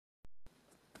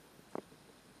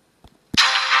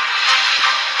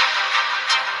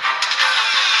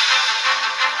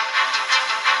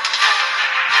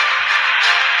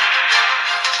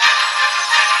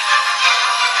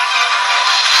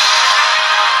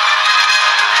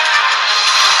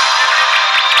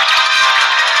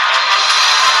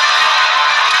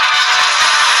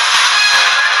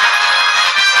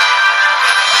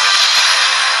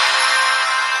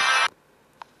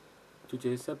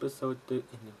today's episode the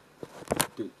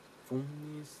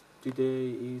funniest today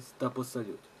is Double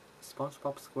Salute.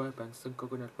 SpongeBob SquarePants and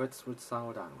Coconut Red's Fruit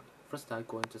Sour Island. First I'm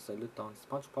going to salute on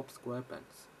SpongeBob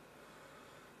SquarePants.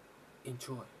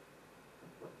 Enjoy.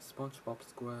 SpongeBob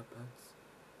SquarePants.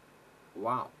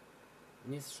 Wow.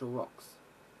 This show rocks.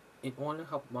 It only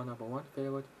have my number one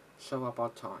favorite show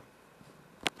about time.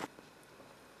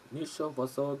 This show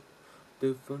was all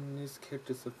the funniest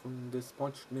characters from the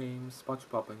sponge named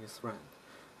SpongeBob and his friend.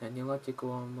 And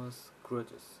illogical, almost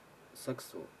grudges,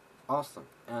 sexual, awesome,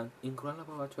 and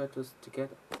incredible adventures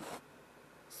together.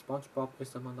 SpongeBob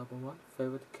is my number one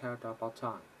favorite character of all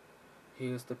time. He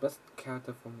is the best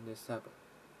character from this ever.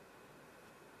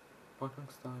 What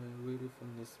makes style really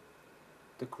from this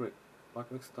the great.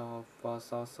 What makes style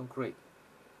was awesome great.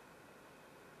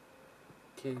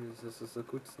 Okay, this is a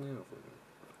good scenario for you.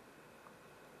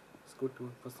 It's good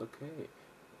to was okay,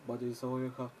 but it's all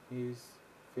you have is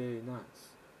very nice.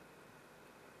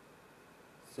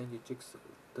 Sandy Jigsaw,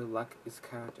 the like is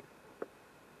character,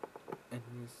 and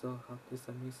you saw how this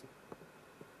amazing.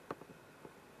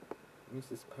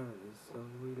 Mrs. Parrot is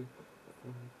really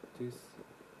this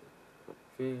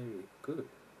very good.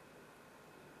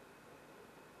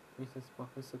 Mrs. Bob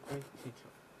is a great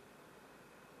teacher.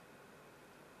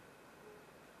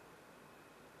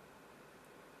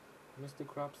 Mr.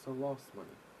 Krabs loves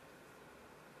money,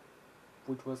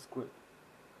 which was great.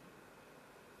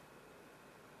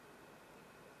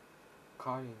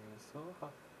 Crying is so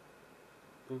hot.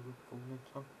 People from the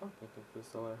top pocket is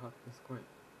so hot is great.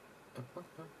 And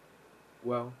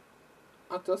well,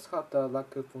 I just had the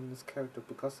luck from this character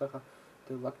because I had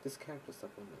the like this character stuff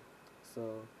for me.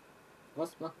 So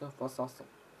what's Blacknut was awesome.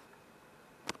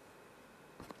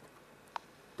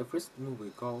 The first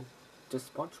movie called the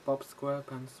SpongeBob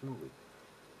SquarePants movie,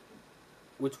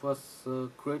 which was a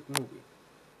great movie.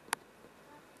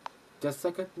 The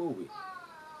second movie,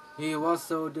 it was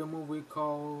the movie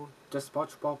called the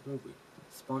SpongeBob movie,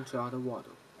 Sponge Out of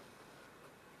Water,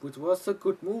 which was a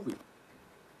good movie.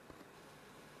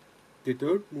 The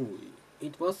third movie,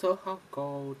 it was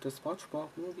called the SpongeBob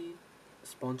movie,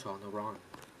 Sponge on the Run,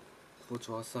 which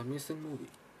was an amazing movie.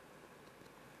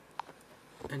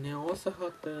 And they also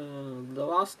had the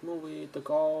last movie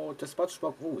called the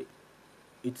SpongeBob movie,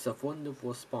 It's a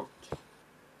Wonderful Sponge,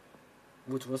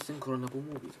 which was an incredible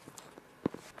movie.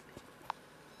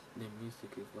 The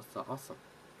music was awesome.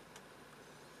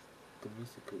 The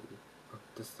music,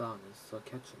 the sound is so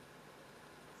catchy.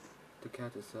 The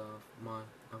cat is my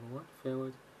number one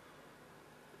favorite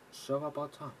show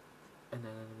about time, and the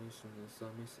animation is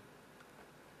amazing.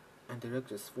 And the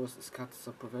director's voice is cat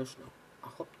so professional. I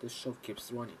hope this show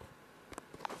keeps running.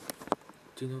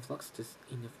 Do you know what's this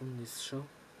in the from this show?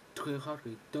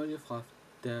 335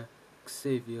 the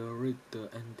Xavier Richter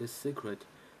and the Secret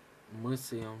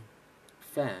Museum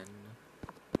fan.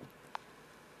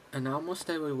 And almost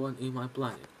everyone in my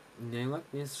planet. They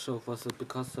like this show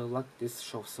because I like this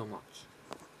show so much.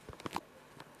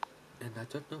 And I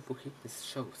don't know who hit this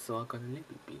show, so I'm gonna leave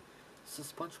it be. So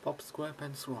SpongeBob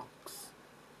SquarePants rocks.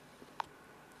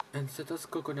 And so does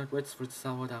Coconut Red's Fruit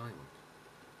Sour Island.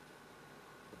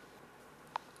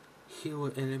 Hero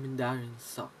Elementarian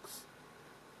sucks.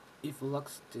 If you like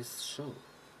this show,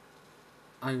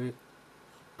 I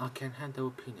can handle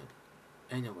opinion.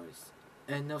 Anyways,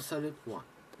 end of salute 1.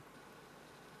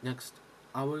 Next,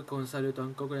 I will go and salute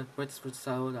on Coconut Red's Fruit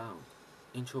Sour Island.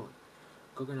 Enjoy.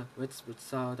 Coconut Red's Fruit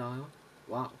Sour Island.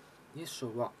 Wow, this show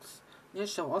rocks.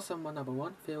 This show also my number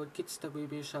one favorite kids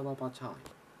TV show about time.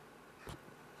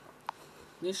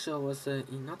 This show was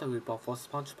another reboot for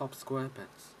SpongeBob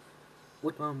SquarePants,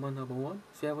 which was my number one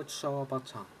favorite show about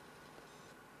time.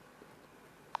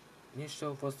 This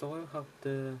show was all have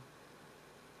the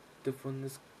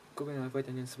funniest Coconut Red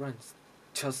and his friends,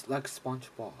 just like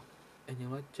SpongeBob, and you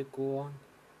like to go on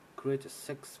create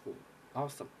sexful,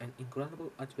 awesome, and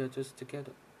incredible adventures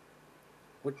together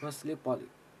with my sleep body.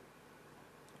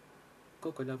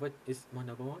 Coconut Red is my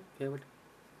number one favorite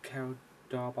character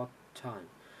about time,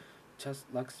 just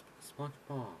like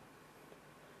SpongeBob,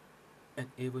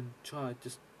 and even tried to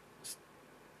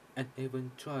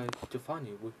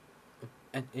funny with,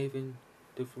 and even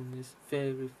the funniest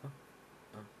very fun.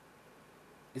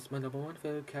 It's my number one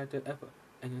favorite character ever,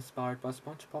 and inspired by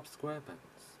SpongeBob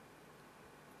SquarePants.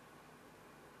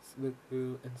 Slip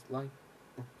and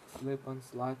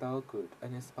slide out good,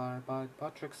 and inspired by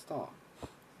Patrick Star.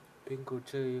 Bingo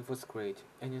J was great,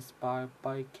 and inspired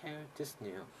by Carrie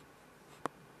Disney.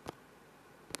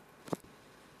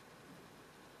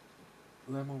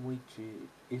 Lemon Witchy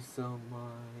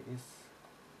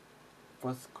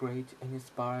was great and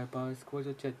inspired by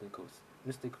Squirtle Technicals.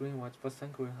 Mr. Green was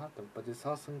Green Happen, but it's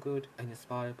awesome good and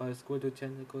inspired by Squirtle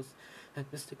Tentacles and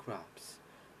Mr. Krabs.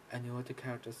 And the other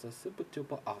characters are super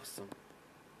duper awesome.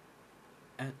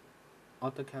 And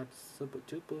other characters super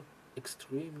duper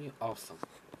extremely awesome.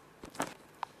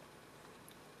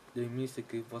 The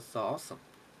music was so awesome.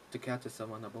 The characters are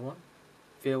number one.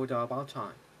 Filled about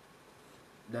time.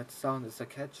 That sound is so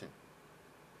catching.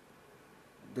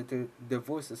 The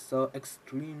voice is so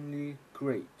extremely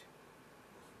great.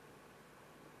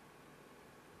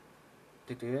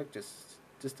 The director's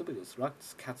distributors like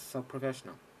this cat so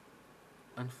professional.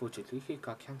 Unfortunately, he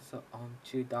got cancer on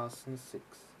 2006,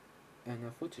 and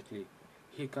unfortunately,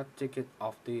 he got taken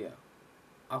off the air.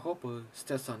 I hope he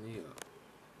stays on the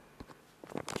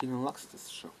air. Tina likes this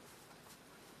show.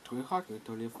 Three hardly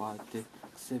to live by the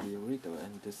Xavier Reader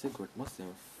and the Secret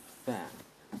Muslim fan.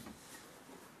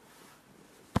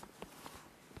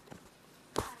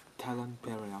 Talent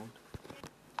period.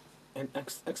 And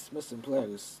X-Muslim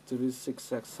players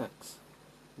 36XX.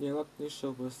 You like this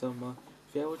show was my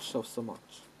favorite show so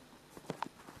much.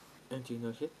 And you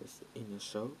know hit is in the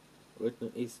show,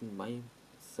 written is my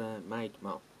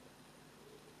mouth.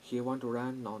 He want to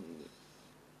run on it.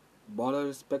 But I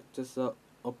respect his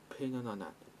opinion on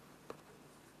that.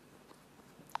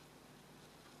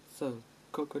 So,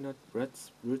 coconut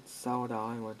breads, root sour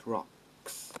and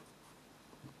rocks.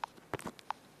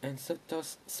 And so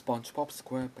does Spongebob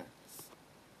Squarepaints.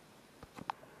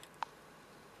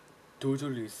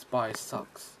 Totally spy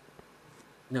sucks.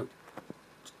 Note,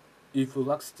 if you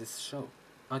like this show,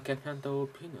 I can handle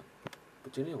opinion.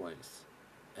 But anyways,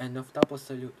 enough double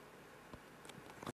salute.